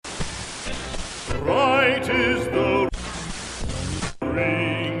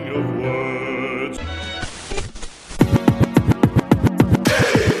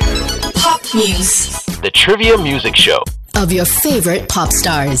Muse. The Trivia Music Show Of your favorite pop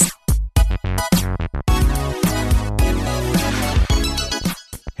stars.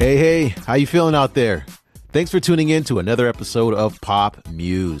 Hey, how you feeling out there? Thanks for tuning in to another episode of Pop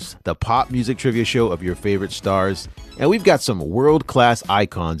Muse, the pop music trivia show of your favorite stars. And we've got some world-class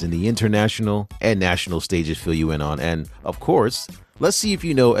icons in the international and national stages to fill you in on. And of course, let's see if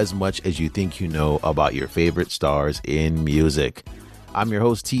you know as much as you think you know about your favorite stars in music. I'm your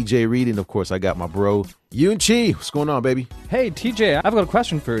host, TJ Reed, and of course, I got my bro, Yoon Chi. What's going on, baby? Hey, TJ, I've got a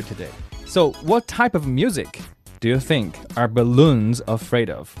question for you today. So, what type of music do you think are balloons afraid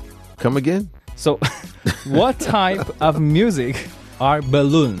of? Come again? So, what type of music are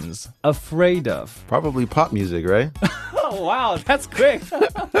balloons afraid of? Probably pop music, right? Oh, wow, that's quick.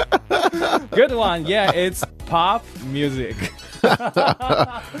 Good one. Yeah, it's pop music.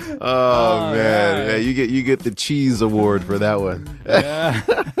 Oh man, yeah, you get the cheese award for that one. Yeah.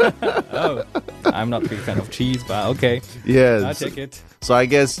 Oh, I'm not a big fan of cheese, but okay. Yeah, I'll take it. So I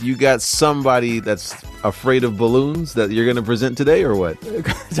guess you got somebody that's afraid of balloons that you're going to present today, or what?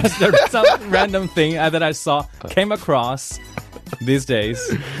 Just some random thing that I came across these days.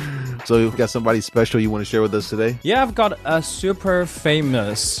 So you've got somebody special you want to share with us today? Yeah, I've got a super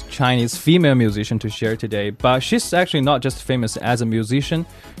famous Chinese female musician to share today, but she's actually not just famous as a musician.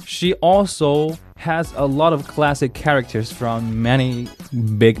 She also has a lot of classic characters from many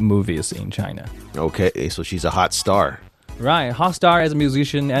big movies in China. Okay, so she's a hot star. Right, hot star as a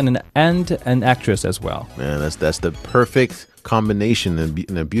musician and an actress as well. Man, that's the perfect combination and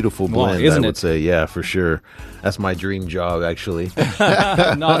a beautiful blend, isn't I would it? say. Yeah, for sure. That's my dream job, actually.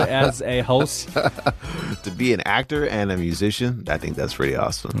 Not as a host. To be an actor and a musician, I think that's pretty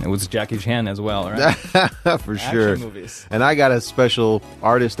awesome. It was Jackie Chan as well, right? For sure. Action movies. And I got a special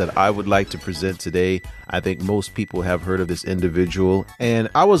artist that I would like to present today. I think most people have heard of this individual. And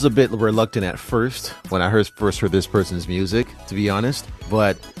I was a bit reluctant at first when I first heard this person's music, to be honest.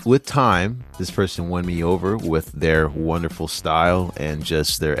 But with time, this person won me over with their wonderful style and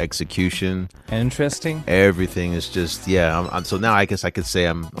just their execution. Interesting. Everything is just, yeah. So now I guess I could say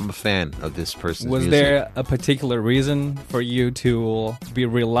I'm a fan of this person's Was music. there a particular reason for you to be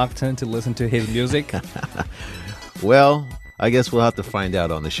reluctant to listen to his music? Well, I guess we'll have to find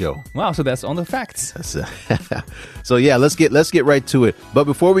out on the show. Wow, so that's on the facts. So yeah, let's get right to it. But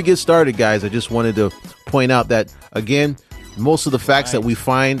before we get started, guys, I just wanted to point out that, again, most of the facts that we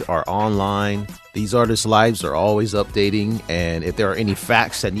find are online. These artists' lives are always updating, and if there are any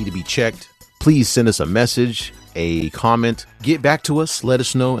facts that need to be checked, please send us a message, a comment, get back to us, let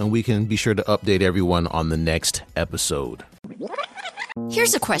us know, and we can be sure to update everyone on the next episode.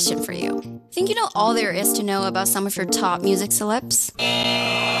 Here's a question for you. Think you know all there is to know about some of your top music celebs?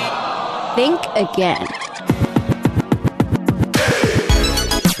 Think again.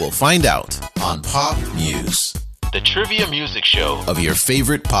 We'll find out on Pop Muse, The Trivia Music Show of your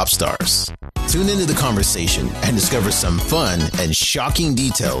favorite pop stars. Tune into the conversation and discover some fun and shocking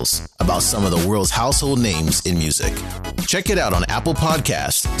details about some of the world's household names in music. Check it out on Apple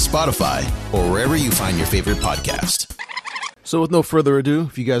Podcasts, Spotify, or wherever you find your favorite podcast. So with no further ado,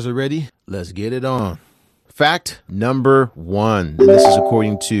 if you guys are ready, let's get it on. Fact number 1, and this is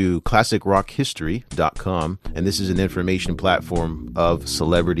according to ClassicRockHistory.com, and this is an information platform of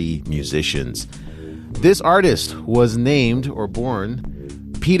celebrity musicians. This artist was named or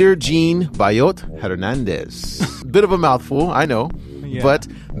born Peter Jean Bayot Hernandez. Bit of a mouthful, I know, but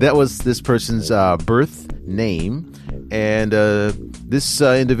that was this person's birth name, and this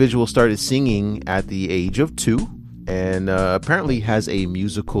individual started singing at the age of 2. And apparently has a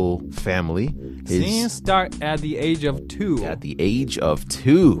musical family. Singing start at the age of 2. At the age of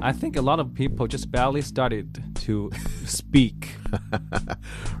 2. I think a lot of people just barely started to speak.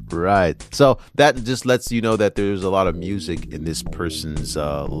 Right. So that just lets you know that there's a lot of music in this person's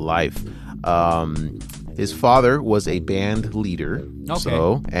life. His father was a band leader.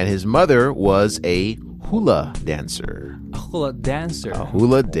 Okay. And his mother was a hula dancer. A hula dancer. A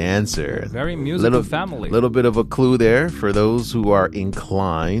hula dancer. Very musical family. Little bit of a clue there for those who are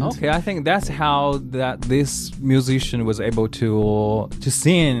inclined. Okay, I think that's how this musician was able to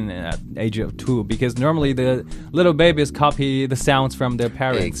sing at the age of 2, because normally the little babies copy the sounds from their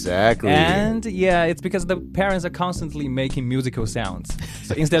parents. Exactly. And yeah, it's because the parents are constantly making musical sounds.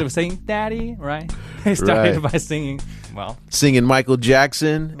 So instead of saying daddy, right? They started by singing, singing Michael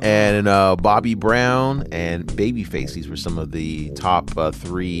Jackson and Bobby Brown and Babyface. These were some of the top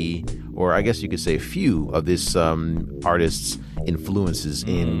 3, or I guess you could say few, of this artist's influences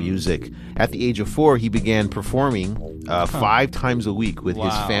in music. At the age of 4, he began performing 5 times a week with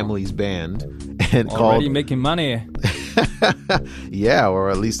his family's band, and already making money. Yeah, or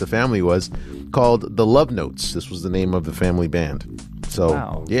at least the family was, called the Love Notes. This was the name of the family band. So,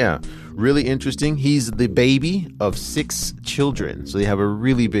 Wow. yeah, really interesting. He's the baby of 6 children. So they have a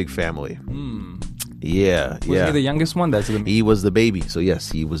really big family. Yeah, Was yeah. he the youngest one? That's the He was the baby. So,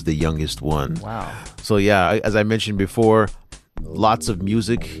 yes, he was the youngest one. wow. So, yeah, as I mentioned before, lots of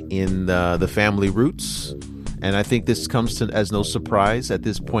music in the family roots. And I think this comes as no surprise at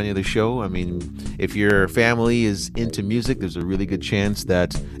this point of the show. I mean, if your family is into music, there's a really good chance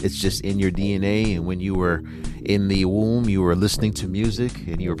that it's just in your DNA. And when you were in the womb, you were listening to music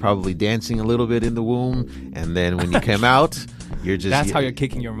and you were probably dancing a little bit in the womb. And then when you came out, you're just... That's how you're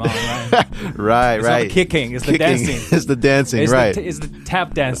kicking your mom, right? Right, It's right. not the kicking, it's the dancing. It's the dancing, It's right. it's the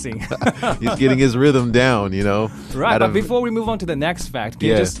tap dancing. He's getting his rhythm down, you know. Right, Out but of- before we move on to the next fact, can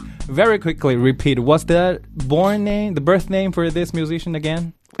you Yeah. just very quickly repeat what's the the birth name for this musician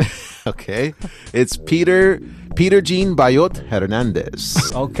again? Okay. It's Peter Jean Bayot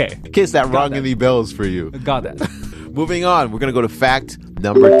Hernandez. Okay, In case that rung that. any bells for you. got that. Moving on, we're going to go to fact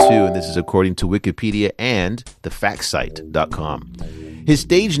number 2, and this is according to Wikipedia and thefactsite.com. His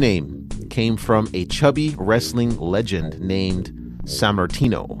stage name came from a chubby wrestling legend named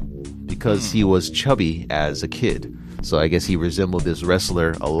Sammartino because he was chubby as a kid. So I guess he resembled this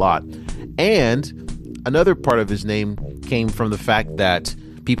wrestler a lot. And another part of his name came from the fact that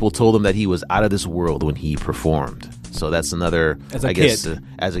people told him that he was out of this world when he performed. So that's another, As a I guess, kid.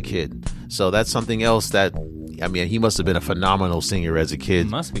 as a kid. So that's something else that, I mean, he must have been a phenomenal singer as a kid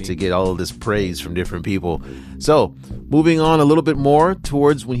Must be. to get all of this praise from different people. So moving on a little bit more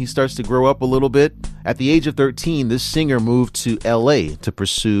towards when he starts to grow up a little bit. At the age of 13, this singer moved to LA to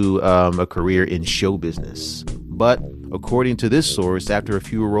pursue a career in show business. But according to this source, after a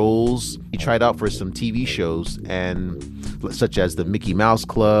few roles, he tried out for some TV shows, and such as the Mickey Mouse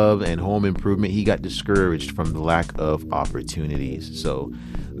Club and Home Improvement, he got discouraged from the lack of opportunities. So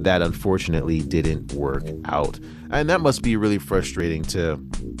that unfortunately didn't work out. And that must be really frustrating to,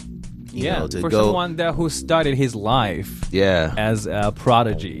 you know, to for go. someone that who started his life Yeah. as a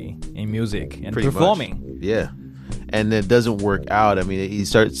prodigy in music and Pretty much. performing. Yeah. And it doesn't work out. I mean, he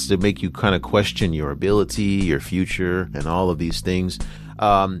starts to make you kind of question your ability, your future, and all of these things.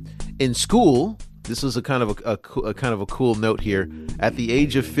 In school, this is a kind of a cool note here. At the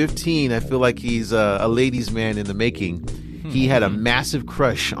age of 15, I feel like he's a ladies' man in the making. He had a massive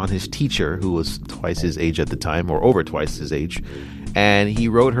crush on his teacher, who was twice his age at the time, or over twice his age. And he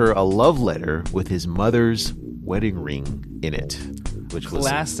wrote her a love letter with his mother's wedding ring in it,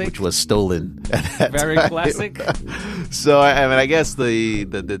 Classic. which was stolen at that Very time. classic. So I mean, I guess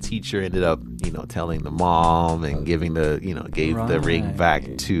the teacher ended up, you know, telling the mom and giving the ring back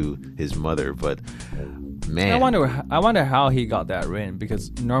Right. to his mother. But man, I wonder how he got that ring,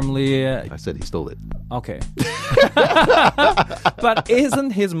 because normally I said he stole it. okay. But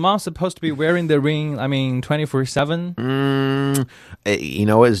isn't his mom supposed to be wearing the ring, I mean, 24/7? You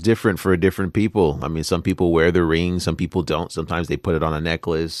know, it's different for different people. I mean, some people wear the ring, some people don't. Sometimes they put it on a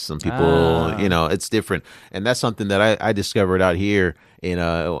necklace. Some people, you know, it's different. And that's something that I discovered out here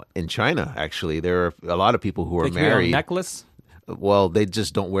in China. Actually, there are a lot of people who are Like wear a married. necklace? Well, they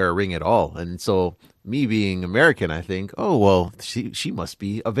just don't wear a ring at all. And so me being American, I think, oh, well, she must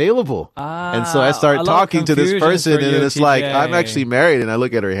be available. And so I start a lot of talking to this confusion person, for and you, it's like, TJ. I'm actually married. And I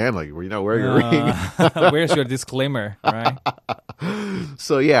look at her hand like, well, you're not wearing a ring. Where's your disclaimer, right?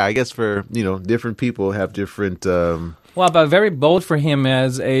 So, yeah, I guess for, you know, different people have different... Well, but very bold for him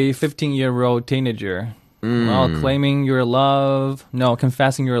as a 15-year-old teenager. Well, confessing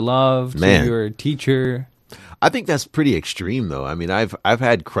your love Man. to your teacher. I think that's pretty extreme, though. I mean, I've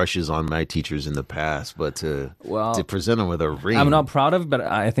had crushes on my teachers in the past, but to present them with a ring... I'm not proud of, but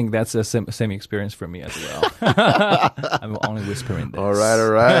I think that's a same experience for me as well. I'm only whispering this. All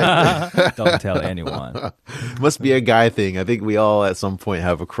right. Don't tell anyone. Must be a guy thing. I think we all at some point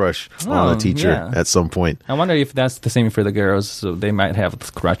have a crush on a teacher yeah. at some point. I wonder if that's the same for the girls. So they might have a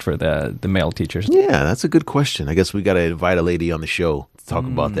crush for the male teachers. Yeah, that's a good question. I guess we got to invite a lady on the show to talk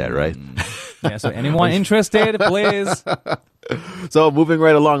about that, right? Yeah. So anyone interested, please. So moving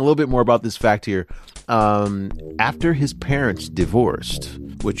right along, a little bit more about this fact here. After his parents divorced,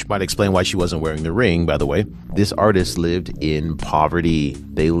 which might explain why she wasn't wearing the ring, by the way, this artist lived in poverty.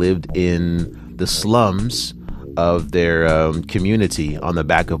 They lived in the slums of their community, on the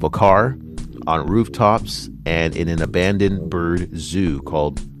back of a car, on rooftops, and in an abandoned bird zoo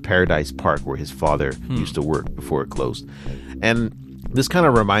called Paradise Park, where his father used to work before it closed. And this kind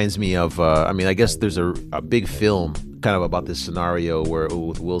of reminds me of, I mean, I guess there's a big film kind of about this scenario where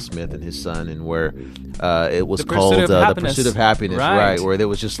with Will Smith and his son, and where it was The called Pursuit of The Happiness. Pursuit of Happiness, right? Where there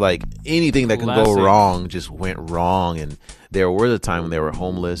was just like anything that could go Classic. wrong just went wrong, and there was a time when they were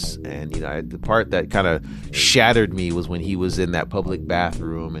homeless, and the part that kind of shattered me was when he was in that public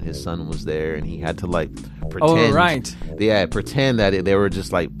bathroom and his son was there, and he had to like pretend, right. yeah, pretend that they were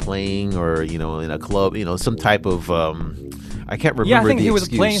just like playing or in a club, some type of I can't remember. Yeah, I think the he was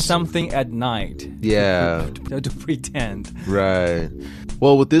excuse. playing something at night. Yeah. To pretend. Right.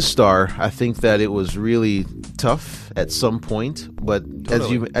 Well, with this star, I think that it was really tough at some point. But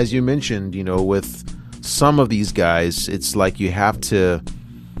as you mentioned, with some of these guys, it's like you have to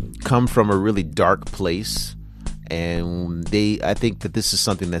come from a really dark place. And I think that this is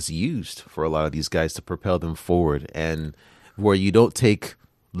something that's used for a lot of these guys to propel them forward, and where you don't take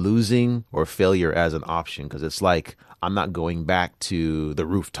losing or failure as an option, because it's like, I'm not going back to the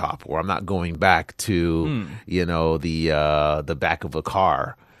rooftop, or I'm not going back to the back of a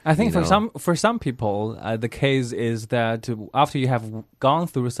car. I think for some people, the case is that after you have gone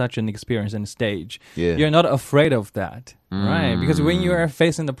through such an experience and stage, you're not afraid of that, right? Because when you are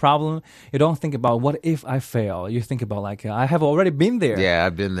facing the problem, you don't think about what if I fail. You think about like, I have already been there. Yeah,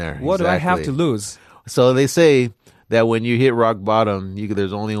 I've been there. What do I have to lose? So they say that when you hit rock bottom,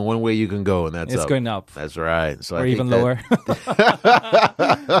 there's only one way you can go, and that's It's up. going up. That's right. So Or I think even that- lower.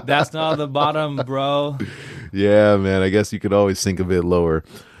 That's not the bottom, bro. Yeah, man. I guess you could always sink a bit lower.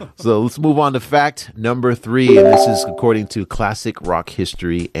 So let's move on to fact number 3. And this is according to Classic Rock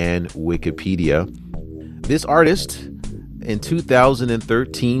History and Wikipedia. This artist, in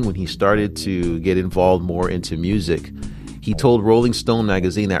 2013, when he started to get involved more into music, he told Rolling Stone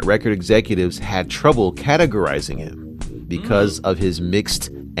magazine that record executives had trouble categorizing him because of his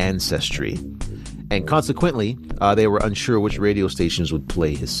mixed ancestry. And consequently, they were unsure which radio stations would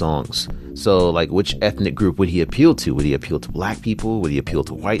play his songs. So, like, which ethnic group would he appeal to? Would he appeal to black people? Would he appeal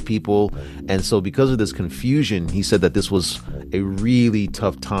to white people? And so, because of this confusion, he said that this was a really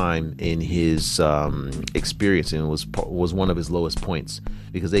tough time in his experience, and it was one of his lowest points,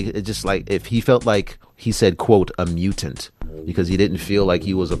 because it just like, if he felt like, he said, quote, a mutant, because he didn't feel like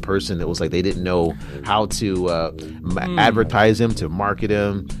he was a person that was like, they didn't know how to advertise him, to market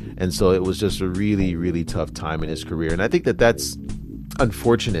him. And so it was just a really, really tough time in his career. And I think that that's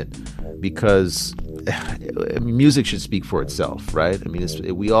unfortunate, because music should speak for itself, right? I mean,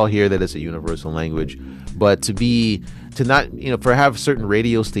 we all hear that it's a universal language, but for have certain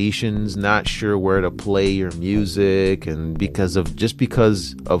radio stations not sure where to play your music, and because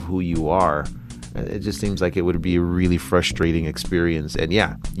of who you are, it just seems like it would be a really frustrating experience. And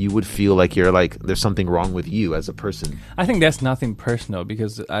yeah, you would feel like there's something wrong with you as a person. I think that's nothing personal,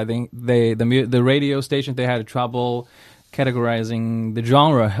 because I think the radio station, they had trouble categorizing the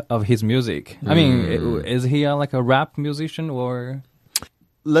genre of his music. I mean, is he like a rap musician or?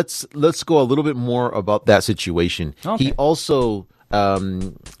 Let's go a little bit more about that situation. Okay. He also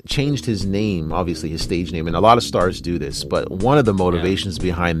changed his name, obviously his stage name, and a lot of stars do this, but one of the motivations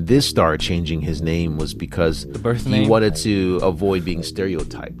behind this star changing his name was because birth he name? wanted to avoid being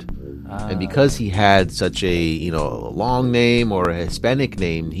stereotyped. And because he had such a long name or a Hispanic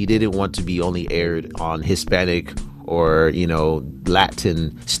name, he didn't want to be only aired on Hispanic or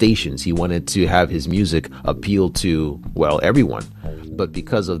Latin stations. He wanted to have his music appeal to, well, everyone. But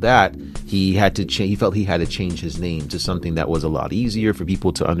because of that, he felt he had to change his name to something that was a lot easier for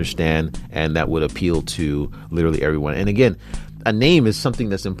people to understand, and that would appeal to literally everyone. And again, a name is something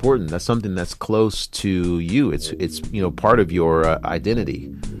that's important. That's something that's close to you. It's part of your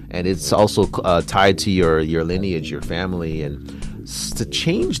identity, and it's also tied to your lineage, your family. And to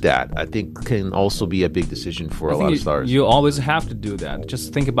change that, I think, can also be a big decision for a lot of stars. You always have to do that.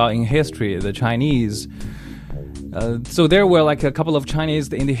 Just think about in history, the Chinese. So there were like a couple of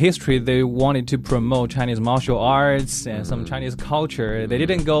Chinese in the history, they wanted to promote Chinese martial arts and some Chinese culture. They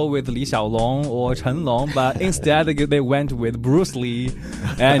didn't go with Li Xiaolong or Chen Long, but instead they went with Bruce Lee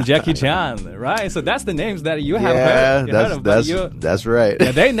and Jackie Chan, right? So that's the names that you have heard of. That's right.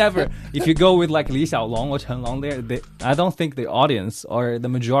 Yeah, they never, if you go with like Li Xiaolong or Chen Long, I don't think the audience or the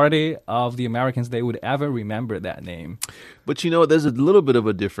majority of the Americans, they would ever remember that name. But there's a little bit of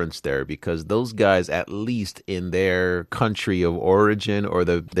a difference there, because those guys, at least in their country of origin or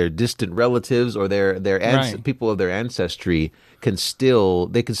their distant relatives or their Right. people of their ancestry, can still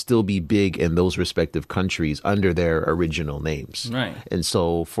be big in those respective countries under their original names. Right. And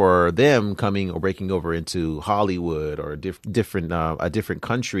so for them coming or breaking over into Hollywood or a different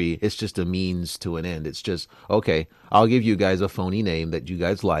country, it's just a means to an end. It's just, okay, I'll give you guys a phony name that you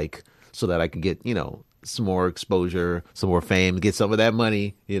guys like, so that I can get, some more exposure, some more fame, get some of that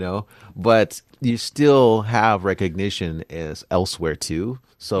money, but you still have recognition as elsewhere too.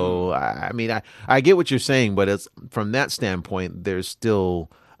 So, I mean, I get what you're saying, but it's from that standpoint, there's still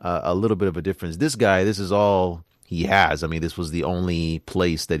a little bit of a difference. This guy, this is all he has. I mean, this was the only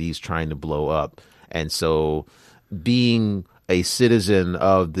place that he's trying to blow up. And so being a citizen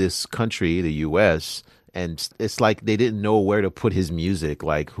of this country, the U.S., and it's like they didn't know where to put his music.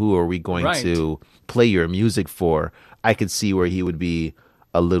 Like, who are we going to play your music for? I could see where he would be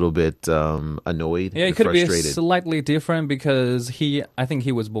a little bit annoyed. Yeah, it and could be frustrated. slightly different because I think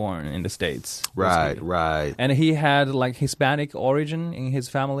he was born in the States. Right. And he had like Hispanic origin in his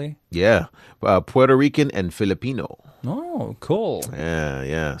family. Yeah, Puerto Rican and Filipino. Oh, cool.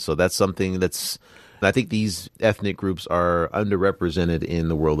 Yeah. So that's something that's, I think these ethnic groups are underrepresented in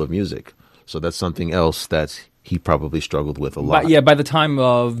the world of music. So that's something else that he probably struggled with a lot. But yeah, by the time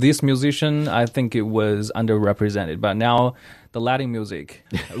of this musician, I think it was underrepresented. But now the Latin music,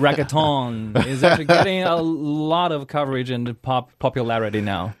 reggaeton, is actually getting a lot of coverage and popularity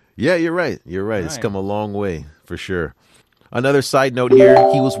now. Yeah, you're right. It's come a long way, for sure. Another side note here,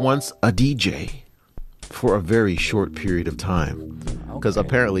 he was once a DJ for a very short period of time. Because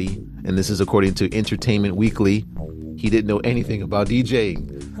apparently, and this is according to Entertainment Weekly, he didn't know anything about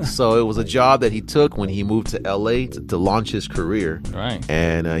DJing. So it was a job that he took when he moved to LA to launch his career. Right.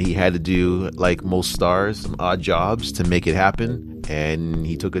 And he had to do, like most stars, some odd jobs to make it happen. And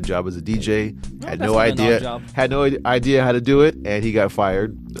he took a job as a DJ, had no idea how to do it, and he got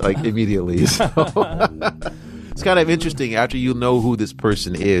fired like immediately. So it's kind of interesting after you know who this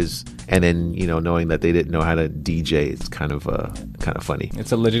person is, and then knowing that they didn't know how to DJ. It's kind of funny.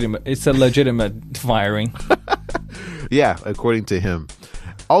 It's a legitimate firing. Yeah, according to him.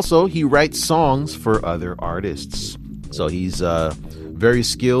 Also, he writes songs for other artists. So he's very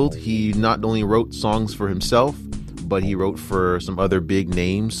skilled. He not only wrote songs for himself, but he wrote for some other big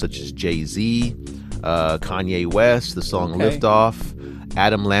names such as Jay-Z, Kanye West, the song Lift Off,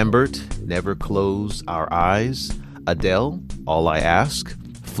 Adam Lambert, Never Close Our Eyes, Adele, All I Ask,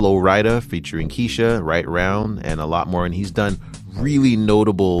 Flo Rida featuring Keisha, Right Round, and a lot more. And he's done really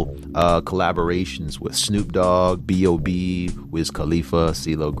notable collaborations with Snoop Dogg, B.O.B., Wiz Khalifa,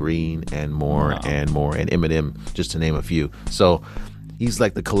 CeeLo Green, and more, and Eminem, just to name a few. So he's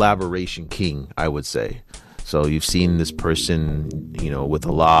like the collaboration king, I would say. So you've seen this person, with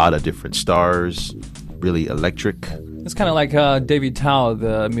a lot of different stars, really electric. It's kind of like David Tao,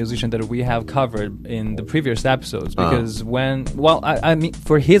 the musician that we have covered in the previous episodes. Because I mean,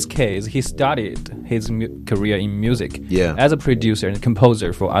 for his case, he started his career in music as a producer and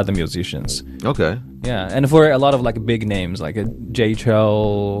composer for other musicians. Okay. Yeah, and for a lot of like big names like J.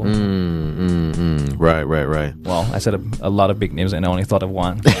 Cho. Right. Well, I said a lot of big names and I only thought of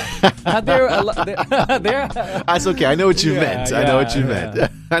one. There are a lot. That's okay. I know what you meant. I know what you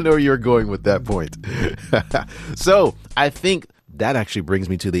meant. I know where you're going with that point. So I think that actually brings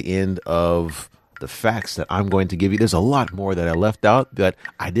me to the end of the facts that I'm going to give you. There's a lot more that I left out, but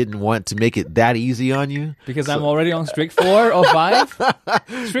I didn't want to make it that easy on you. Because I'm already on streak 4 or 5?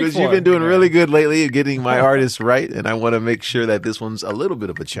 Because you've been doing really good lately at getting my artists right, and I want to make sure that this one's a little bit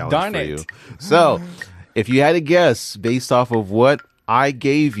of a challenge for you. So if you had to guess based off of what I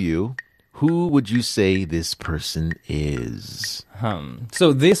gave you, who would you say this person is?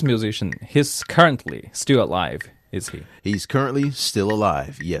 So this musician, he's currently still alive, is he? He's currently still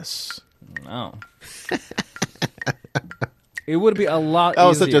alive, yes. Oh. It would be a lot That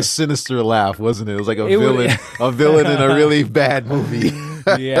was easier. such a sinister laugh, wasn't it? It was like a villain in a really bad movie.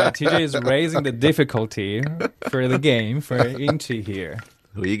 Yeah, TJ is raising the difficulty for the game for Inchi here.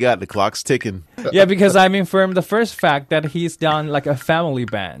 Who you got? The clock's ticking. Yeah, because I mean, from the first fact that he's done like a family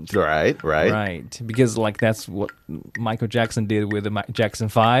band. Right. Because like that's what Michael Jackson did with the Jackson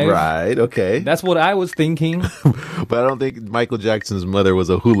 5. Right, okay. That's what I was thinking. But I don't think Michael Jackson's mother was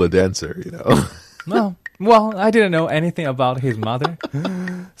a hula dancer, No. Well, I didn't know anything about his mother.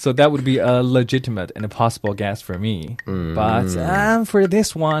 So that would be a legitimate and a possible guess for me. But for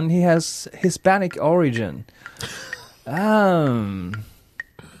this one, he has Hispanic origin. I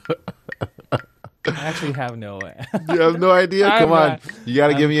actually have no idea. You have no idea? Come on. You got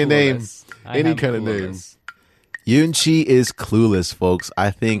to give me a name. Any kind of name. Yoonchi is clueless, folks.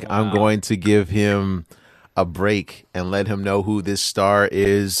 I think I'm going to give him a break and let him know who this star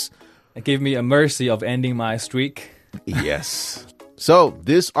is. Give me a mercy of ending my streak. Yes. So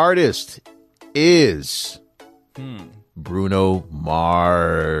this artist is Bruno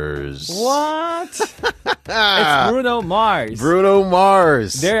Mars. What? It's Bruno Mars. Bruno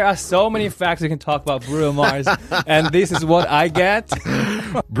Mars. There are so many facts you can talk about Bruno Mars, and this is what I get.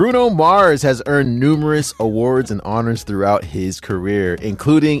 Bruno Mars has earned numerous awards and honors throughout his career,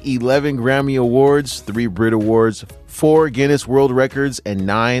 including 11 Grammy Awards, 3 Brit Awards, 4 Guinness World Records, and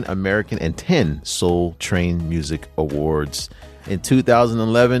 9 American and 10 Soul Train Music Awards. In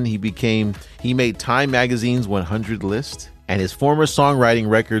 2011, he made Time Magazine's 100 list, and his former songwriting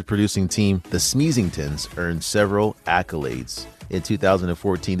record producing team, the Smeezingtons, earned several accolades. In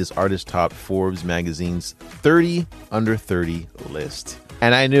 2014, this artist topped Forbes magazine's 30 Under 30 list.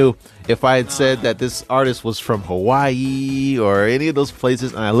 And I knew if I had said that this artist was from Hawaii or any of those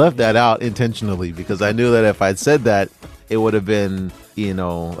places, and I left that out intentionally because I knew that if I'd said that, it would have been,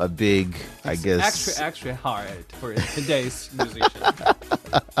 a big, I guess. Extra hard for today's musician.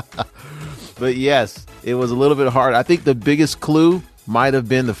 But yes, it was a little bit hard. I think the biggest clue might have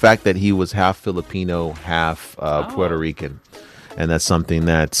been the fact that he was half Filipino, half Puerto Rican. And that's something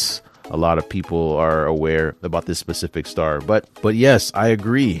that a lot of people are aware about this specific star. But yes, I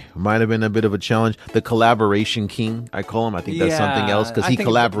agree. Might have been a bit of a challenge. The collaboration king, I call him. I think that's something else because he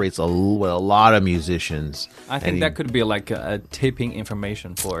collaborates with a lot of musicians. I think that could be like a tipping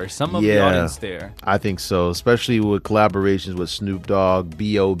information for some of the audience there. I think so, especially with collaborations with Snoop Dogg,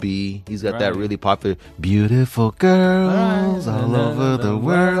 B.O.B. He's got that really popular Beautiful Girls all over the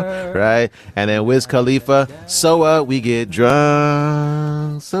world, right? And then Wiz Khalifa, So What, We Get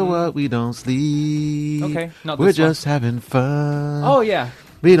Drunk, So What, We Don't Sleep. Okay, not We're this just having fun. Oh, yeah.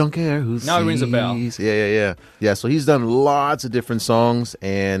 We don't care who sees. Now it rings a bell. Yeah, so he's done lots of different songs,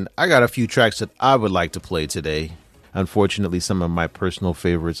 and I got a few tracks that I would like to play today. Unfortunately, some of my personal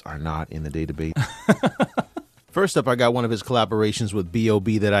favorites are not in the database. First up, I got one of his collaborations with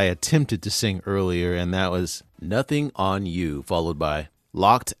B.O.B. that I attempted to sing earlier, and that was Nothing on You, followed by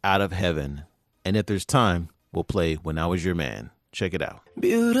Locked Out of Heaven. And if there's time, we'll play When I Was Your Man. Check it out.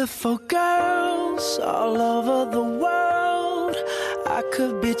 Beautiful girls all over the world. I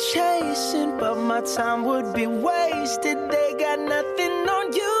could be chasing, but my time would be wasted. They got nothing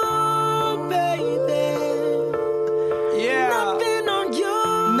on you, baby. Yeah. Nothing on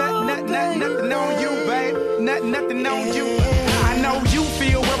you. Nothing on you, babe. Nothing on you. I know you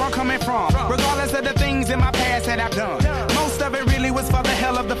feel where I'm coming from, regardless of the things in my past that I've done. Most of it really was for the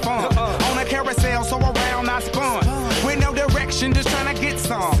hell of the fun. On a carousel, so around I spun. With no direction, just trying to get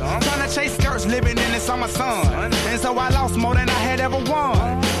some. Trying to chase skirts, living in the summer sun. And so I lost more than I had ever won.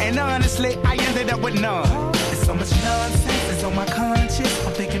 And honestly, I ended up with none. There's so much nonsense that's on my conscience.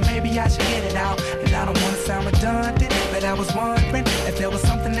 I'm thinking maybe I should get it out. And I don't want to sound redundant, but I was wondering if there was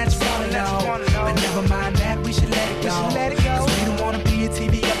something that you want to know. But never mind that, we should let it go. Cause we don't want to be a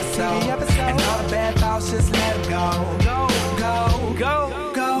TV episode. And all the bad thoughts, just let it go. Go.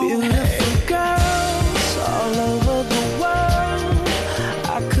 Beautiful girls all over the world.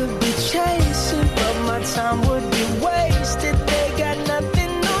 I could be chasing, but my time would be wasted. They got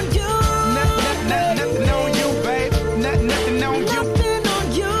nothing on you. Nothing on you, babe. Nothing on you. Nothing on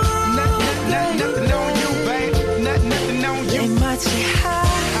you. Nothing on you, babe. Nothing on you. They might say hi,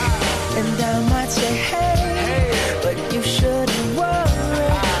 and I might say hey, but you shouldn't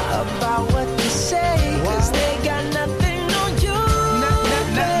worry about what they say, cause they got nothing on you.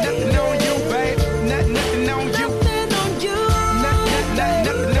 Nothing on you, babe. Nothing on you. Nothing on you.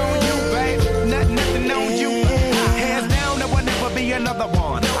 Nothing on you, babe. Nothing on you. Hands down, there will never be another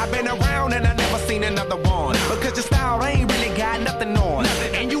one. I've been around and I never seen another one. Because your style ain't really got nothing on.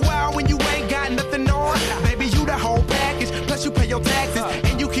 And you out when you ain't got nothing on. Baby, you the whole package. Plus you pay your taxes.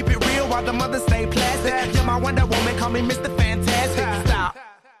 And you keep it real while the mothers stay plastic. You're my Wonder Woman, call me Mr. Fantastic. Stop.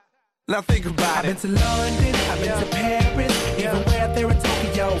 Now think about it. I've been to London, I've been to Paris, even where there in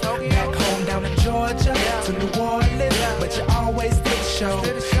Tokyo. Back home down in Georgia, to New Orleans, but you always did the show.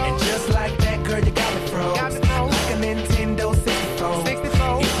 And just like that, girl, you got me froze. Like a Nintendo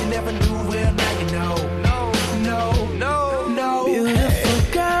 64. If you never knew, well, now you know. No. Beautiful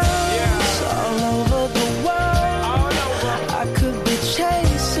girls all over the world. I could be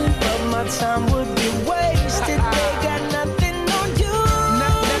chasing, but my time would be wasted. They got nothing on you.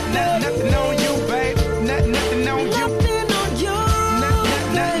 Nothing on you, babe. Nothing on you. Nothing on you.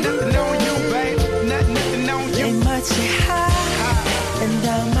 Nothing on you, babe. Nothing on you. They might say hi, and I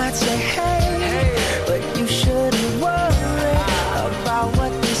might say hey, but you shouldn't worry about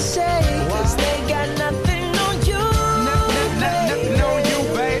what they say, cause they got nothing on you. Nothing on you,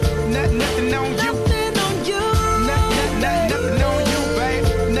 babe. Nothing on you. Nothing on you. Nothing on you, babe.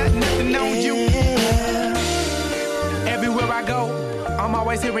 Nothing on you. Everywhere I go, I'm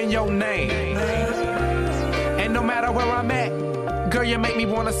always hearing your name. And no matter where I'm at, girl, you make me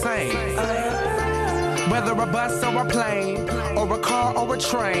wanna sing. Whether a bus or a plane, or a car or a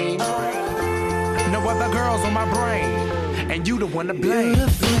train, no other girls on my brain. and you the one to blame.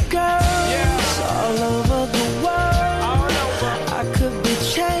 Beautiful girls all over the world. I could be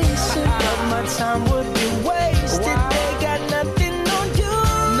chasing, but my time would be wasted. They got nothing on you.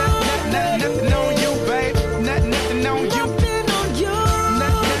 Nothing on you, babe. Nothing on you. Nothing on you.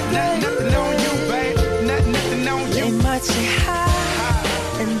 Nothing on you, babe. Nothing on you. They might say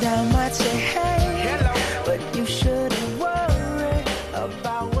hi, and I might say hey. Hello. But you shouldn't worry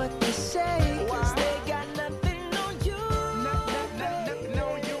about what they say, 'cause they got nothing on you. Nothing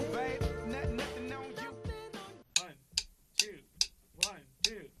on you, babe. Nothing on you. 1, 2, 1,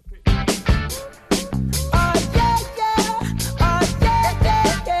 2, 3. Oh yeah, yeah. Oh yeah, yeah,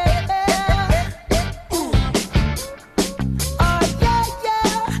 yeah. Ooh. Oh yeah,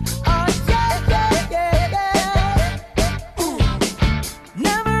 yeah. Oh yeah, yeah, yeah. Ooh.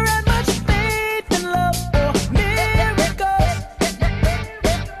 Never had much faith in love or miracles.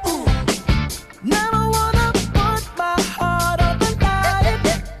 Ooh. Never wanna put my heart on the line.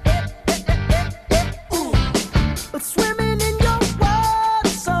 Ooh. But swimming in your world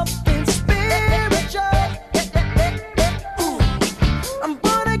is something spiritual. Ooh. I'm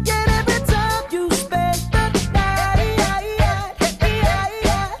gonna get every time you spend the night.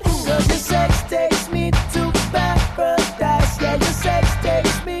 'Cause your sex takes me to paradise. Yeah, your sex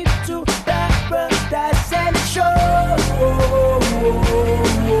takes me to paradise, and it shows.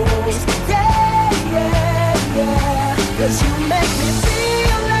 Yeah, yeah, yeah. 'Cause you make me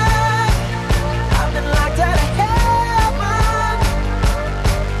feel like I've been locked out of heaven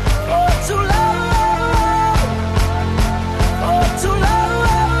for too long. For too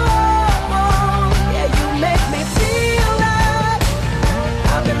long. Yeah, you make me feel like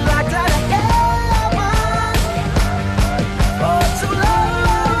I've been locked out of heaven for too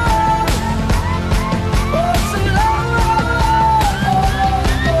long. For too long.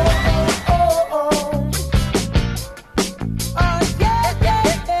 Oh yeah, yeah,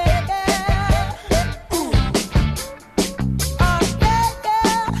 yeah. Ooh. Oh yeah,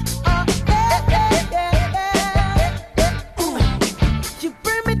 yeah. Oh yeah, yeah. Ooh. You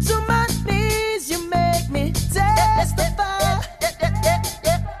bring me to my knees, you make me testify.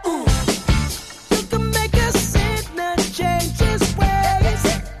 Ooh. You can make a sinner change his ways.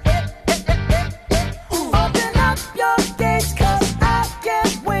 Open up your gates, 'cause I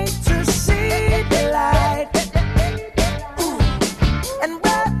can't wait to see the light. Ooh. And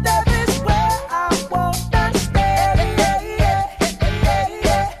where there is where I wanna stay.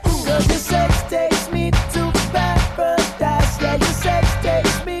 'Cause your sex takes me to paradise. Yeah, your sex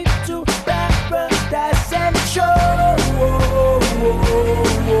takes me to paradise, and it shows.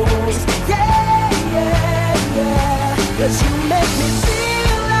 Yeah, yeah, yeah. 'Cause you make me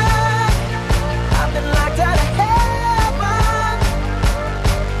feel like I've been locked out of heaven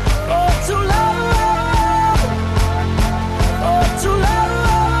for too long. For too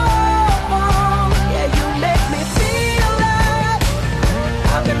long. Yeah, you make me feel like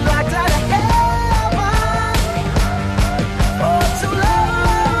I've been locked out of heaven for too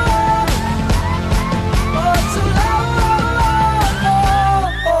long. For too long.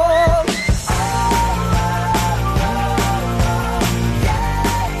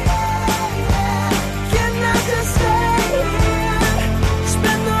 Can I just stay here?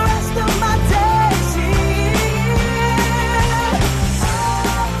 Spend the rest of my days here.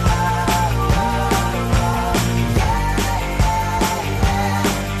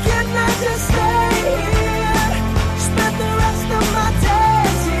 Can I just stay here? Spend the rest of my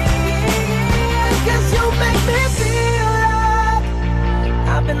days here. 'Cause you make me feel like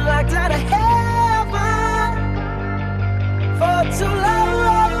I've been locked out of heaven for too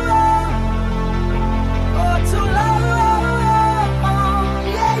long. For too long.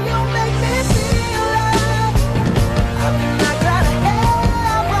 Yeah, you make me feel like I've been locked out of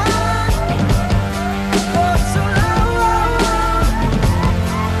heaven for too long.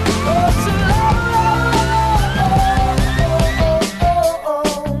 For too long.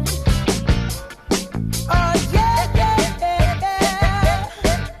 Oh yeah, yeah, yeah.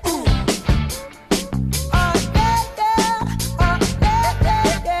 Ooh. Oh yeah, yeah. Oh yeah,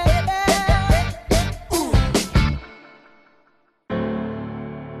 yeah, yeah. Ooh.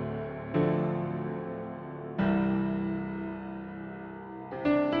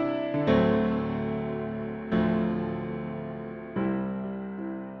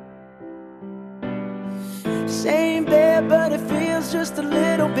 Same bed, but it feels just a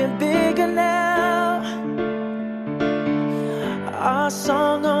little bit bigger now. Our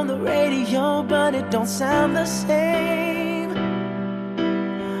song on the radio, but it don't sound the same.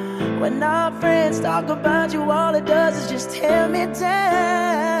 When our friends talk about you, all it does is just tear me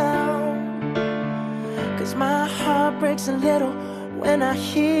down. 'Cause my heart breaks a little when I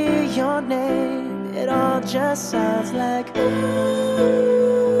hear your name. It all just sounds like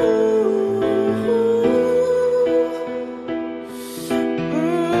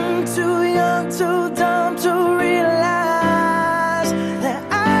too young, too dumb to realize that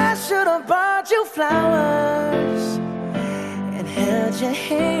I should have bought you flowers and held your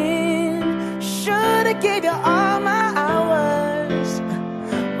hand. Should have gave you all my hours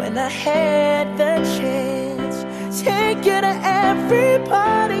when I had the chance. Take you to every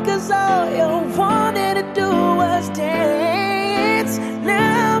party, 'cause all you wanted to do was dance.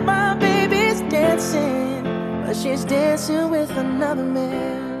 Now my baby's dancing, but she's dancing with another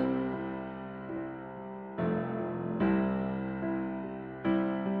man.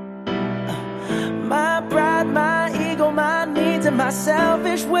 My pride, my ego, my needs, and my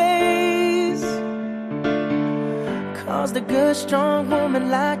selfish ways caused a good, strong woman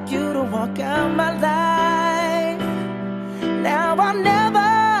like you to walk out my life. Now I'll never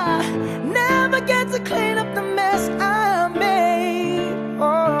get to clean up the mess I made.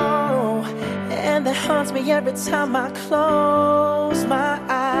 Oh, and that haunts me every time I close my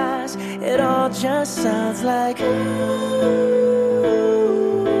eyes. It all just sounds like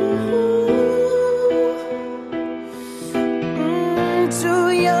too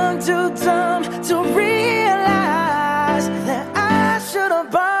young, too dumb to realize that I should have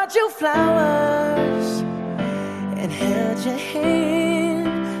bought you flowers and held your hand.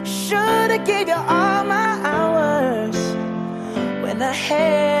 Should have gave you all my hours when I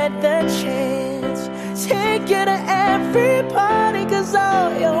had the chance. Take you to every party, 'cause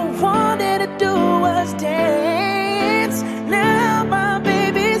all you wanted to do was dance. Now my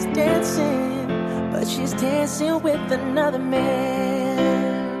baby's dancing, but she's dancing with another man.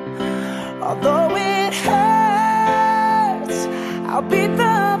 Although it hurts, I'll be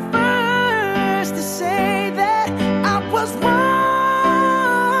the first to say that I was wrong.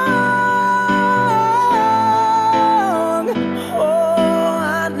 Oh,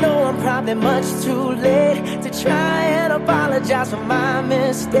 I know I'm probably much too late to try and apologize for my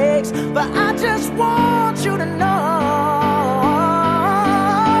mistakes, but I just want you to know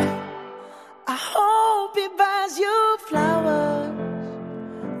I hope he buys you flowers.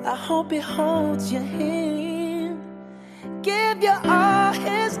 I hope he holds your hand, give you all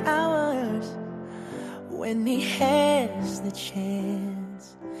his hours when he has the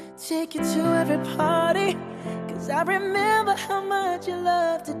chance. Take you to every party, 'cause I remember how much you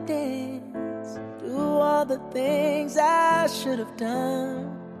love to dance. Do all the things I should have done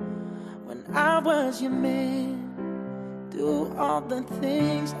when I was your man. Do all the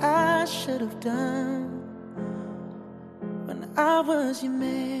things I should have done when I was your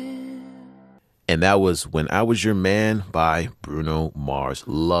man. And that was When I Was Your Man by Bruno Mars.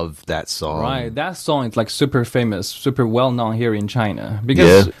 Love that song. Right, that song is like super famous, super well known here in China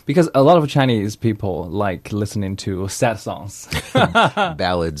because a lot of Chinese people like listening to sad songs.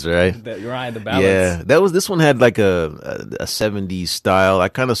 Ballads, right? Right, the ballads. Yeah, this one had like a 70s style. I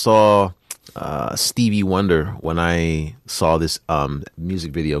kind of saw Stevie Wonder when I saw this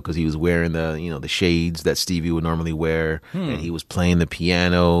music video, because he was wearing the shades that Stevie would normally wear, and he was playing the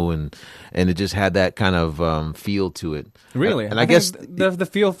piano, and it just had that kind of feel to it. Really? And I guess the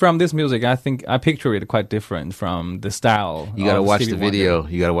feel from this music, I think I picture it quite different from the style. You got to watch Stevie the video.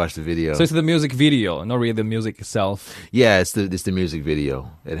 Wonder. You got to watch the video. So it's the music video, not really the music itself. Yeah, it's the music video.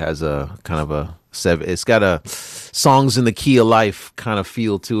 It has a kind of it's got a songs in the key of life kind of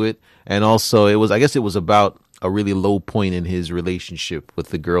feel to it. And also I guess it was about a really low point in his relationship with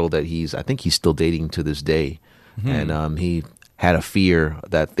the girl that I think he's still dating to this day. Mm-hmm. And he had a fear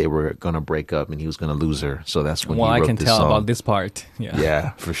that they were going to break up and he was going to lose her. So that's when he wrote this song. Well, I can tell about this part.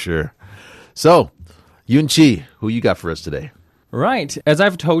 Yeah, for sure. So, Yun-Chi, who you got for us today? Right. As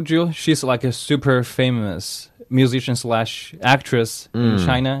I've told you, she's like a super famous musician / actress in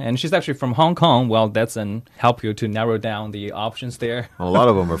China, and she's actually from Hong Kong. Well, that's help you to narrow down the options there. A lot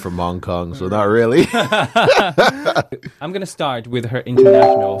of them are from Hong Kong, so not really. I'm going to start with her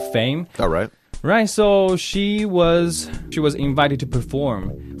international fame. All right. Right, so she was invited to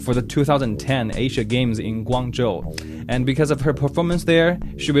perform for the 2010 Asia Games in Guangzhou, and because of her performance there,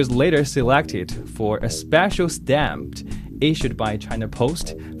 she was later selected for a special stamp issued by China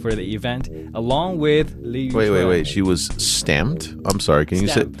Post for the event, along with Li Yuzhuan. Wait. She was stamped? I'm sorry, can you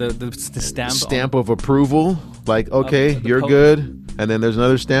say the stamp? Stamp of approval? Like, okay, you're good, and then there's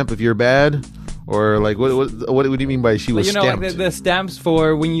another stamp if you're bad? Or like, what do you mean by she was stamped? Like the stamps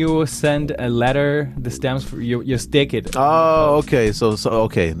for when you send a letter, the stamps for you stick it. Oh, okay. So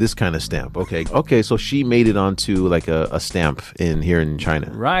okay, this kind of stamp. Okay. So she made it onto like a stamp here in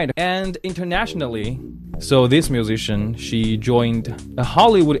China. Right. And internationally, So this musician, she joined a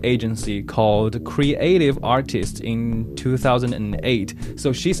Hollywood agency called Creative Artists in 2008.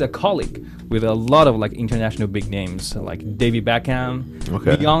 So she's a colleague with a lot of like international big names like David Beckham,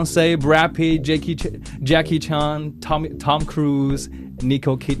 Beyonce, Brad Pitt, Jackie Chan, Tom Cruise,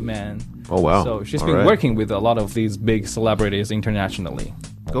 Nicole Kidman. Oh, wow. So she's All been right. working with a lot of these big celebrities internationally.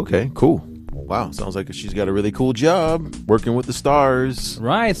 Okay, cool. Wow, sounds like she's got a really cool job working with the stars.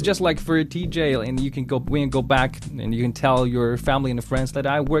 Right, it's just like for TJ, and we can go back and you can tell your family and friends that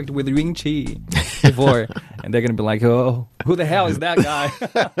I worked with Ying Chi before, and they're gonna be like, "Oh, who the hell is that guy?"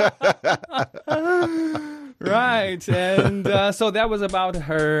 Right, and so that was about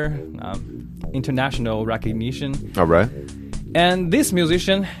her international recognition. All right. And this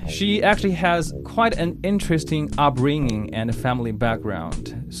musician, she actually has quite an interesting upbringing and family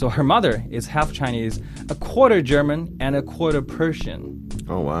background. So her mother is half Chinese, a quarter German, and a quarter Persian.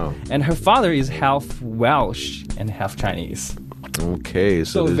 Oh, wow. And her father is half Welsh and half Chinese. Okay,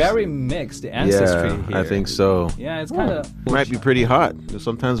 So there's- very mixed ancestry yeah, here. I think so. Yeah, it's kind of... Might be pretty hot.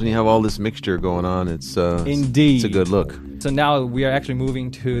 Sometimes when you have all this mixture going on, it's Indeed. it's a good look. So now we are actually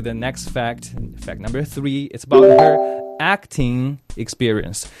moving to the next fact. Fact number 3. It's about her acting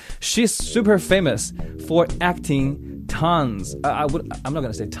experience. She's super famous for acting tons. I'm not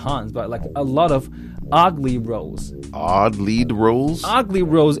gonna say tons, but like a lot of ugly roles. Odd lead roles? Ugly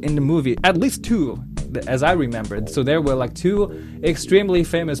roles in the movie. At least 2, as I remembered. So there were like 2 extremely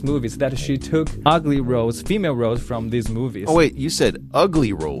famous movies that she took ugly roles, female roles from these movies. Oh, wait, you said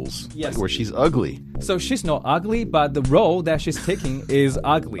ugly roles. Yes. Like where she's ugly. So she's not ugly, but the role that she's taking is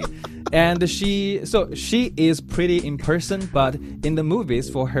ugly. And she is pretty in person, but in the movies,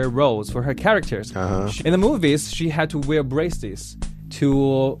 for her roles, for her characters, in the movies, she had to wear braces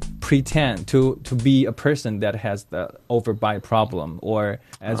to pretend to be a person that has the overbite problem, or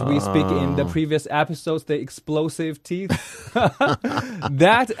as we speak in the previous episodes, the explosive teeth.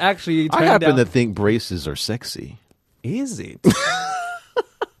 That actually I turned happen out... to think braces are sexy. Is it?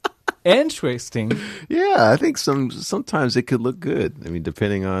 Interesting. Yeah, I think sometimes it could look good. I mean,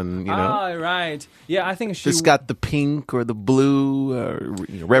 depending on, you know. Ah, right. Yeah, I think she... It's got the pink or the blue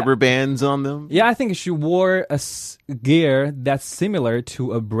rubber bands on them. Yeah, I think she wore a gear that's similar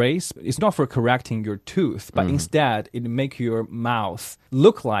to a brace. It's not for correcting your tooth, but instead it make your mouth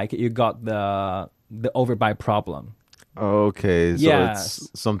look like you got the overbite problem. Okay, so Yes.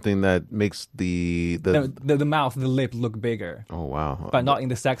 it's something that makes the The mouth, the lip look bigger, oh wow, but not in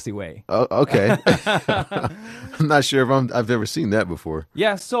the sexy way. oh, okay. I'm not sure if I've ever seen that before.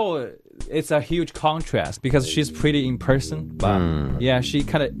 Yeah, so it's a huge contrast because she's pretty in person, but yeah, she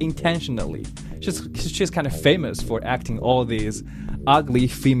kind of intentionally. She's kind of famous for acting all these ugly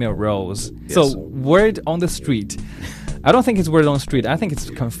female roles. Yes. So word on the street. I don't think it's word on the street. I think it's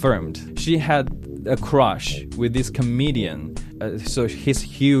confirmed. She had a crush with this comedian. So he's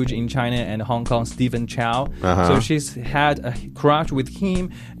huge in China and Hong Kong, Stephen Chow. So she's had a crush with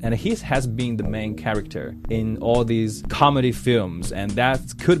him, and he has been the main character in all these comedy films. And that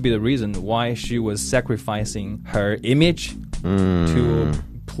could be the reason why she was sacrificing her image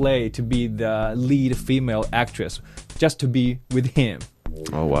to be the lead female actress, just to be with him.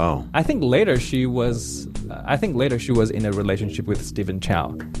 Oh wow. I think later she was in a relationship with Stephen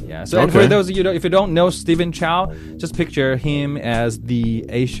Chow. Yeah. So and for Okay. those of you if you don't know Stephen Chow, just picture him as the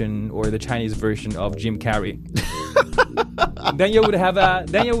Asian or the Chinese version of Jim Carrey. Then you would have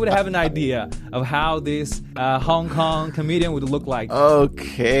an idea of how this Hong Kong comedian would look like.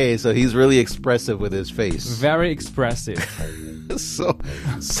 Okay, so he's really expressive with his face. Very expressive.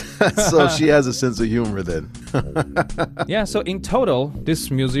 so she has a sense of humor then. Yeah, so in total, this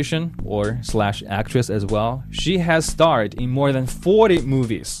musician or / actress as well, she has starred in more than 40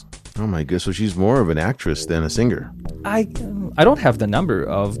 movies. Oh my goodness, so she's more of an actress than a singer. I don't have the number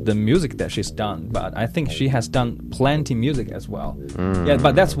of the music that she's done, but I think she has done plenty music as well. Yeah,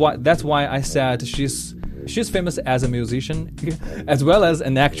 but that's why I said she's famous as a musician as well as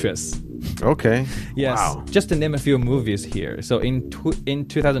an actress. Okay. Yes, Wow. just to name a few movies here. So in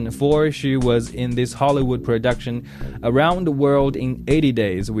 2004, she was in this Hollywood production Around the World in 80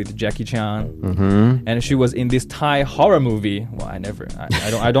 Days with Jackie Chan, and she was in this Thai horror movie. Well,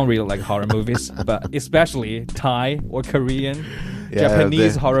 I don't really like horror movies, but especially Thai or Korean,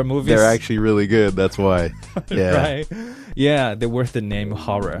 Japanese horror movies. They're actually really good. That's why. Yeah. Right. Yeah, they're worth the name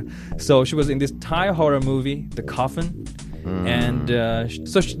horror. So she was in this Thai horror movie, The Coffin. And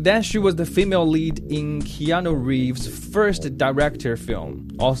then she was the female lead in Keanu Reeves' first director film.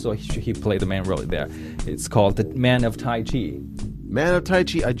 Also, he played the main role there. It's called The Man of Tai Chi. Man of Tai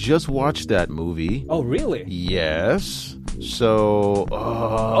Chi, I just watched that movie. Oh, really? Yes. So,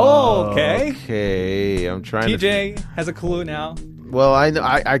 Oh, okay. Okay. I'm trying to. TJ has a clue now. Well, I know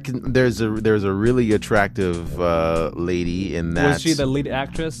I can. There's a really attractive lady in that. Was she the lead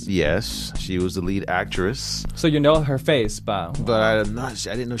actress? Yes, she was the lead actress. So you know her face, but I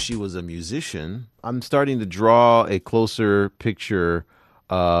didn't know she was a musician. I'm starting to draw a closer picture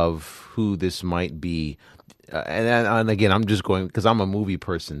of who this might be. And again, I'm just going because I'm a movie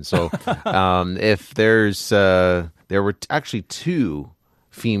person. So if there were actually 2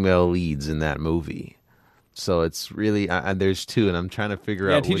 female leads in that movie. So it's really there's 2, and I'm trying to figure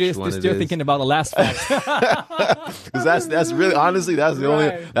out TJ which one is it still is. thinking about the last fact. Because that's really honestly that's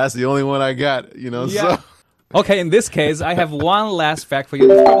the only one I got. Yeah. So. Okay, in this case, I have one last fact for you.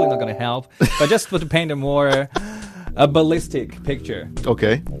 It's probably not going to help, but just to paint a more ballistic picture.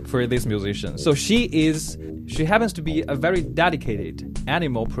 Okay. For this musician. So she happens to be a very dedicated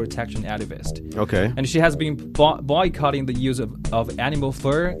animal protection activist. Okay. And she has been boycotting the use of animal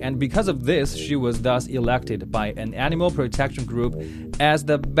fur, and because of this, she was thus elected by an animal protection group as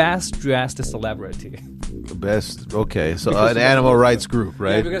the best dressed celebrity. The best, okay. So an animal rights group,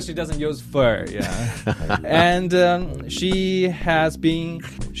 right? Yeah, because she doesn't use fur, yeah. And she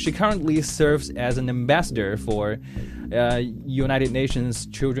currently serves as an ambassador for United Nations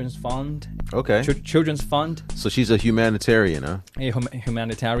Children's Fund. Okay. Children's Fund. So she's a humanitarian, huh? A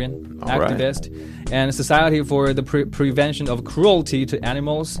humanitarian All activist. Right. And Society for the Prevention of Cruelty to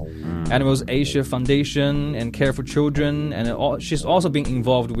Animals, Animals Asia Foundation, and Care for Children. And she's also been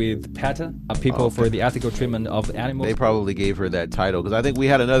involved with PETA, People for the Ethical Treatment of Animals. They probably gave her that title because I think we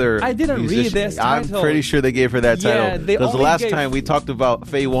had another. I didn't read this title. I'm pretty sure they gave her that title. Yeah, because the last time we talked about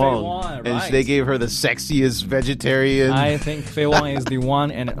Faye Wong, and right. they gave her the sexiest vegetarian. I think Faye Wong is the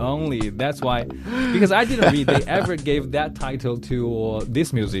one and only. That's why, because I didn't read they ever gave that title to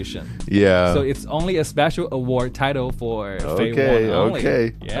this musician. Yeah. So it's only a special award title for Faye Wong only.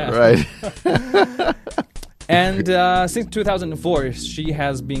 Okay. Yeah. Right. And since 2004, she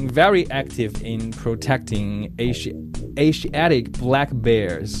has been very active in protecting Asiatic black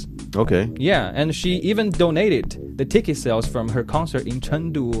bears. Okay. Yeah, and she even donated the ticket sales from her concert in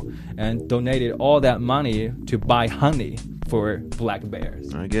Chengdu and donated all that money to buy honey for black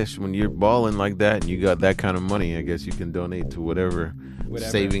bears. I guess when you're balling like that and you got that kind of money, I guess you can donate to whatever.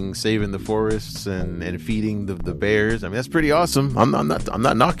 Saving the forests and feeding the bears. I mean, that's pretty awesome. I'm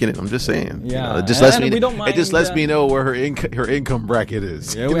not knocking it. I'm just saying. Yeah. It just lets me know where her income bracket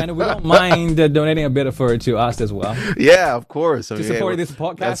is. Yeah, and we don't mind donating a bit of her to us as well. Yeah, of course. To support this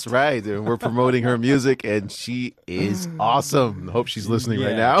podcast. That's right. And we're promoting her music, and she is awesome. Hope she's listening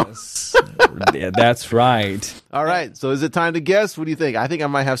right now. Yeah, that's right. All right. So is it time to guess? What do you think? I think I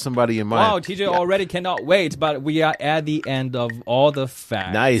might have somebody in mind. Wow, TJ already cannot wait, but we are at the end of all the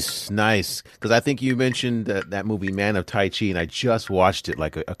facts. Nice. Because I think you mentioned that movie Man of Tai Chi, and I just watched it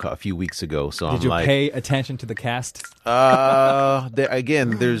like a few weeks ago. So Did you pay attention to the cast? There's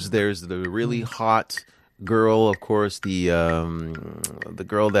the really hot girl, of course, the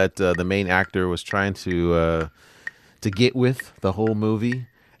girl that the main actor was trying to get with the whole movie.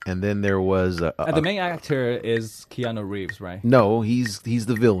 And then there was the main actor is Keanu Reeves, right? No, he's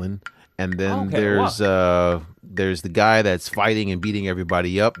the villain. And then there's the guy that's fighting and beating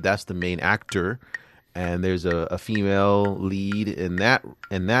everybody up. That's the main actor. And there's a female lead in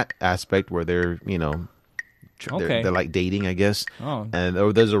that aspect where they're they're like dating, I guess. Oh. And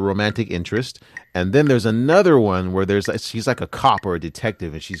there's a romantic interest. And then there's another one where she's like a cop or a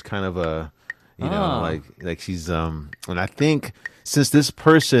detective, and she's kind of a like she's and I think since this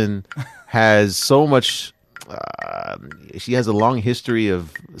person has so much. She has a long history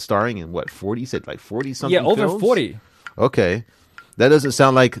of starring in 40 something Yeah, over films? 40. Okay. That doesn't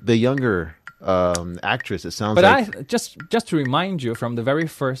sound like the younger actress. It sounds but like... I just to remind you from the very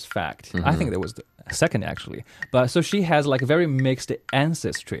first fact, I think there was the second actually. But so she has like a very mixed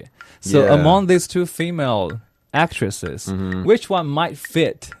ancestry. So among these two female actresses, which one might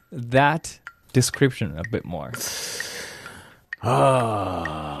fit that description a bit more?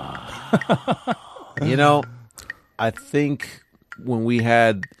 I think when we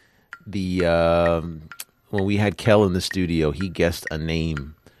had Kel in the studio, he guessed a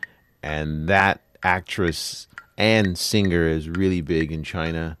name, and that actress and singer is really big in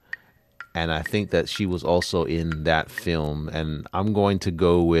China, and I think that she was also in that film, and I'm going to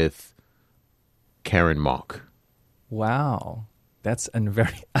go with Karen Mok. Wow. That's a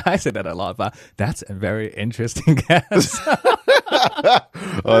very, I said that a lot, but that's a very interesting guess.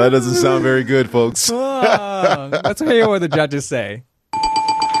 Oh, that doesn't sound very good, folks. Let's hear what the judges say. You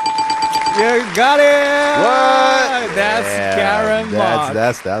got it! What? That's Karen Mok.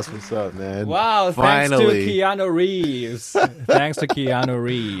 That's what's up, man. Wow, Finally. thanks to Keanu Reeves. Thanks to Keanu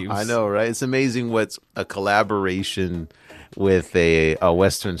Reeves. I know, right? It's amazing what a collaboration with a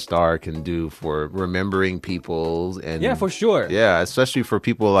Western star can do for remembering people. And Yeah, for sure. Yeah, especially for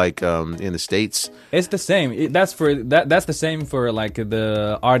people like in the States. It's the same. That's the same for like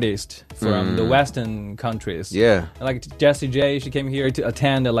the artist from the Western countries. Yeah. Like Jessie J, she came here to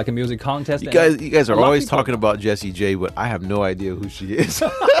attend like a music contest. You guys are a lot of always people- talking about Jessie J, but I have no idea who she is.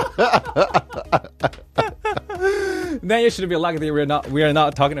 Then you should be lucky that we are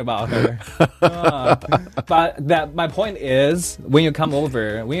not talking about her. But my point is, when you come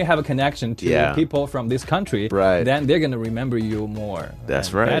over, when you have a connection to people from this country, Right. then they're gonna remember you more. That's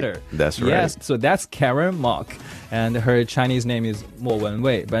and right. Better. That's right. Yes. So that's Karen Mok, and her Chinese name is Mo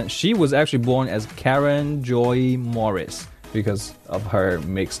Wenwei, but she was actually born as Karen Joy Morris because of her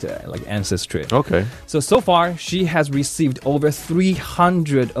mixed like ancestry. Okay. So far, she has received over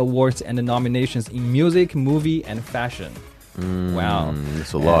 300 awards and nominations in music, movie, and fashion. Wow.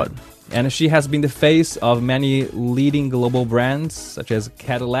 That's a lot. And she has been the face of many leading global brands such as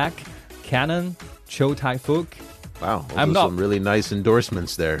Cadillac, Canon, Chow Tai Fook. Wow. Those I'm are not- some really nice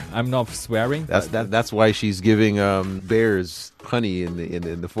endorsements there. I'm not swearing. That's why she's giving bears honey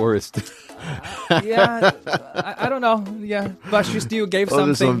in the forest. Yeah, I don't know. Yeah, but she still gave Those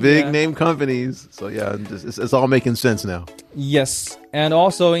something. are some big yeah. name companies. So yeah, it's all making sense now. Yes, and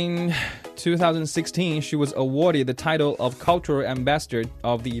also in 2016, she was awarded the title of Cultural Ambassador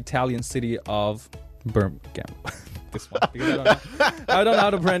of the Italian city of Birmingham. This one, because I don't know how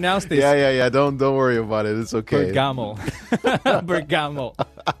to pronounce this. Yeah. Don't worry about it. It's okay. Bergamo. Bergamo.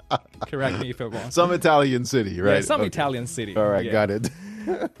 Correct me if I'm wrong. Some Italian city, right? Yeah, some Okay. Italian city. All right, Yeah. got it.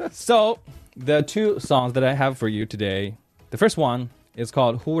 So, the two songs that I have for you today, the first one is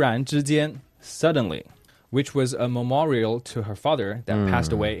called 忽然之间, Suddenly, which was a memorial to her father that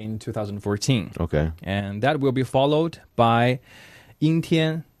passed away in 2014. Okay. And that will be followed by 阴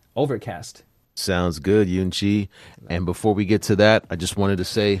天, Overcast. Sounds good, Yunchi. And before we get to that, I just wanted to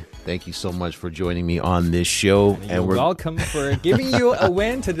say thank you so much for joining me on this show. You're welcome for giving you a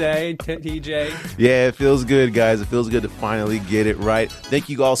win today, TJ. Yeah, it feels good, guys. It feels good to finally get it right. Thank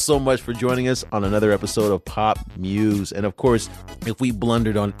you all so much for joining us on another episode of Pop Muse. And of course, if we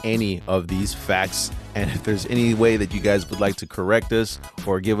blundered on any of these facts, and if there's any way that you guys would like to correct us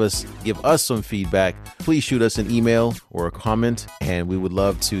or give us some feedback, please shoot us an email or a comment, and we would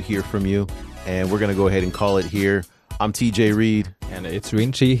love to hear from you. And we're going to go ahead and call it here. I'm TJ Reed. And it's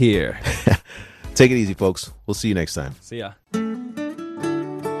Rinchi here. Take it easy, folks. We'll see you next time. See ya.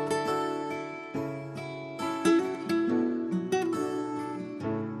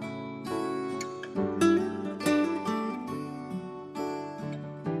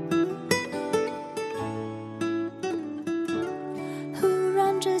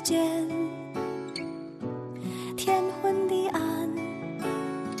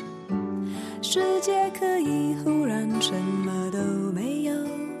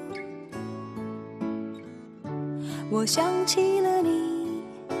我想起了你，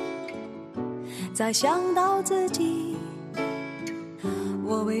再想到自己，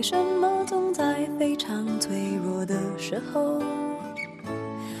我为什么总在非常脆弱的时候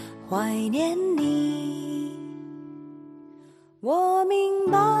怀念你？我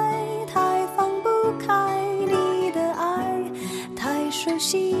明白，太放不开你的爱，太熟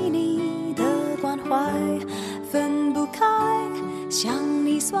悉你的关怀，分不开，想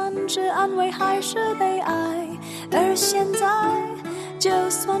你算是安慰还是悲哀？而现在，就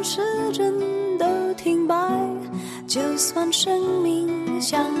算时针都停摆，就算生命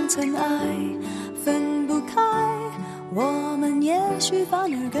像尘埃，分不开，我们也许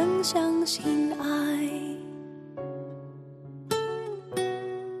反而更相信爱。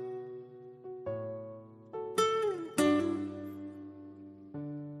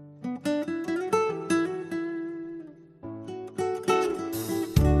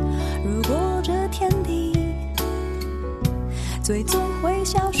如果这天地最终会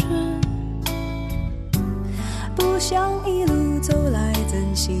消失，不想一路走来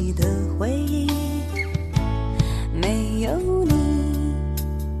珍惜的回忆，没有你，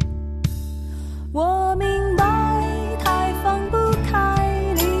我明白，太放不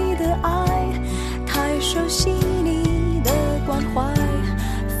开你的爱，太熟悉你的关怀，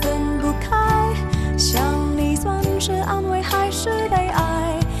分不开，想你算是安慰还是悲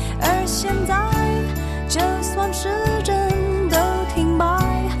哀？而现在，就算时针都停摆，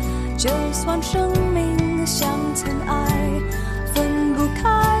就算生命像尘埃，分不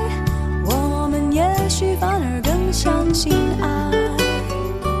开，我们也许反而更相信爱。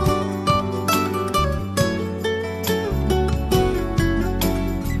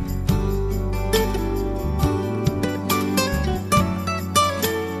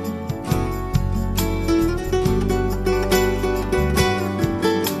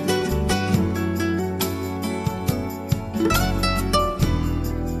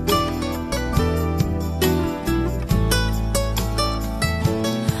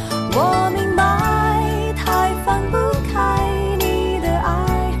我明白，太放不开你的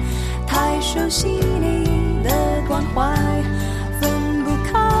爱，太熟悉你的关怀，分不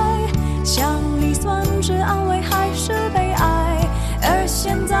开，想你算是安慰还是悲哀？而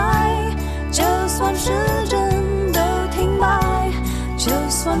现在，就算时针都停摆，就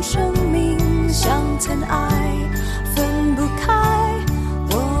算生命像尘埃，分不开，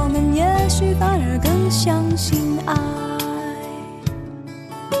我们也许反而更相信爱。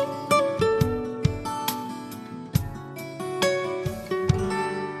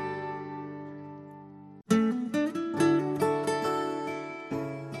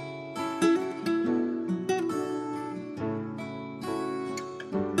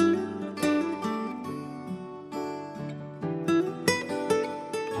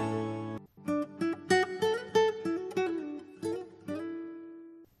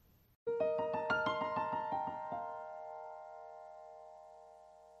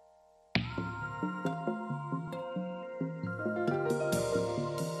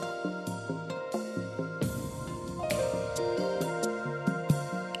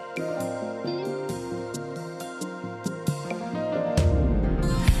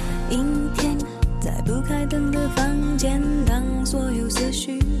阴天，在不开灯的房间，当所有思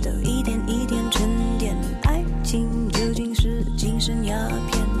绪都一点一点沉淀，爱情究竟是精神鸦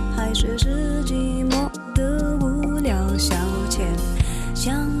片，还是寂寞的无聊消遣？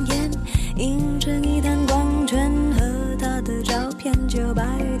香烟映成一滩光圈，和他的照片就摆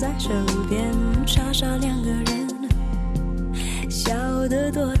在手边，傻傻两个人，笑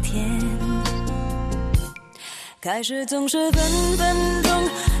得多甜。开始总是分分钟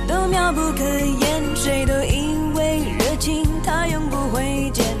都妙不可言，谁都以为热情它永不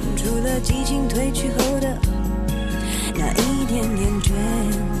会减，除了激情褪去后的那一点厌倦。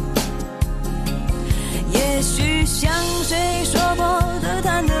也许像谁说过的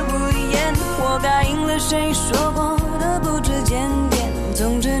谈得不厌，活该应了谁说过的不知检点。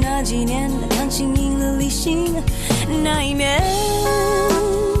总之那几年感情赢了理性那一面。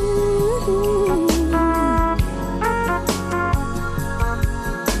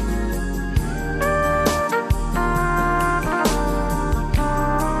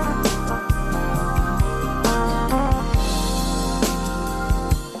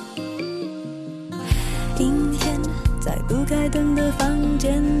不开灯的房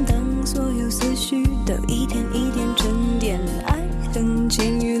间，当所有思绪都一点一点沉淀，爱恨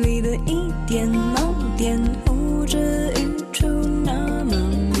情欲里的一点盲点，呼之欲出那么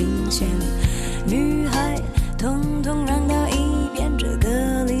明显。女孩统统让到一边，这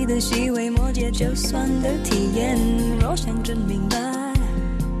歌里的细微末节就算的体验，若想真明白，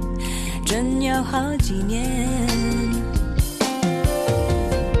真要好几年。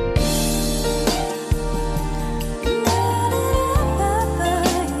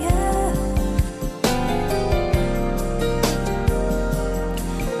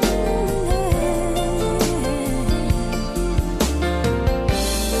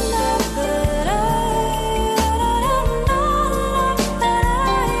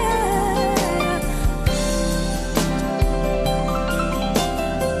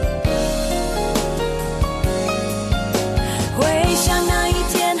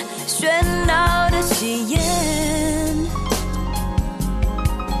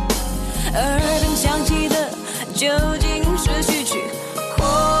究竟是序曲或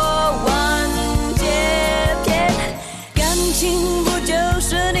完结篇？感情不就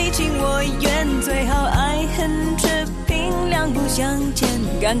是你情我愿，最好爱恨持平，两不相欠。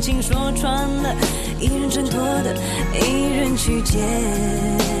感情说穿了，一人挣脱的，一人去捡。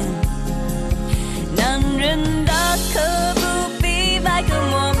男人大可不必百口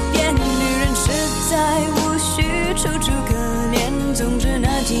莫辩，女人实在无需楚楚可怜。总之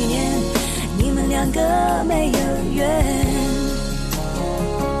那几年，你们两个没有缘。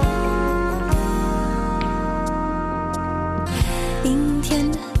阴天，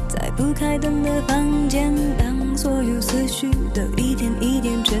在不开灯的房间，当所有思绪都一点一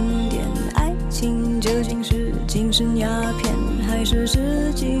点沉淀，爱情究竟是精神鸦片，还是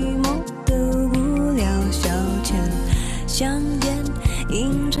寂寞的无聊消遣？香烟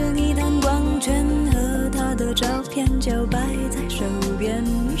映成一滩光圈，和他的照片就摆在手边，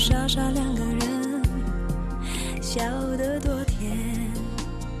傻傻两个人，笑得多甜。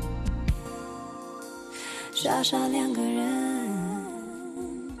傻傻两个人，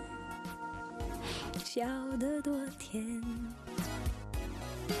笑得多甜。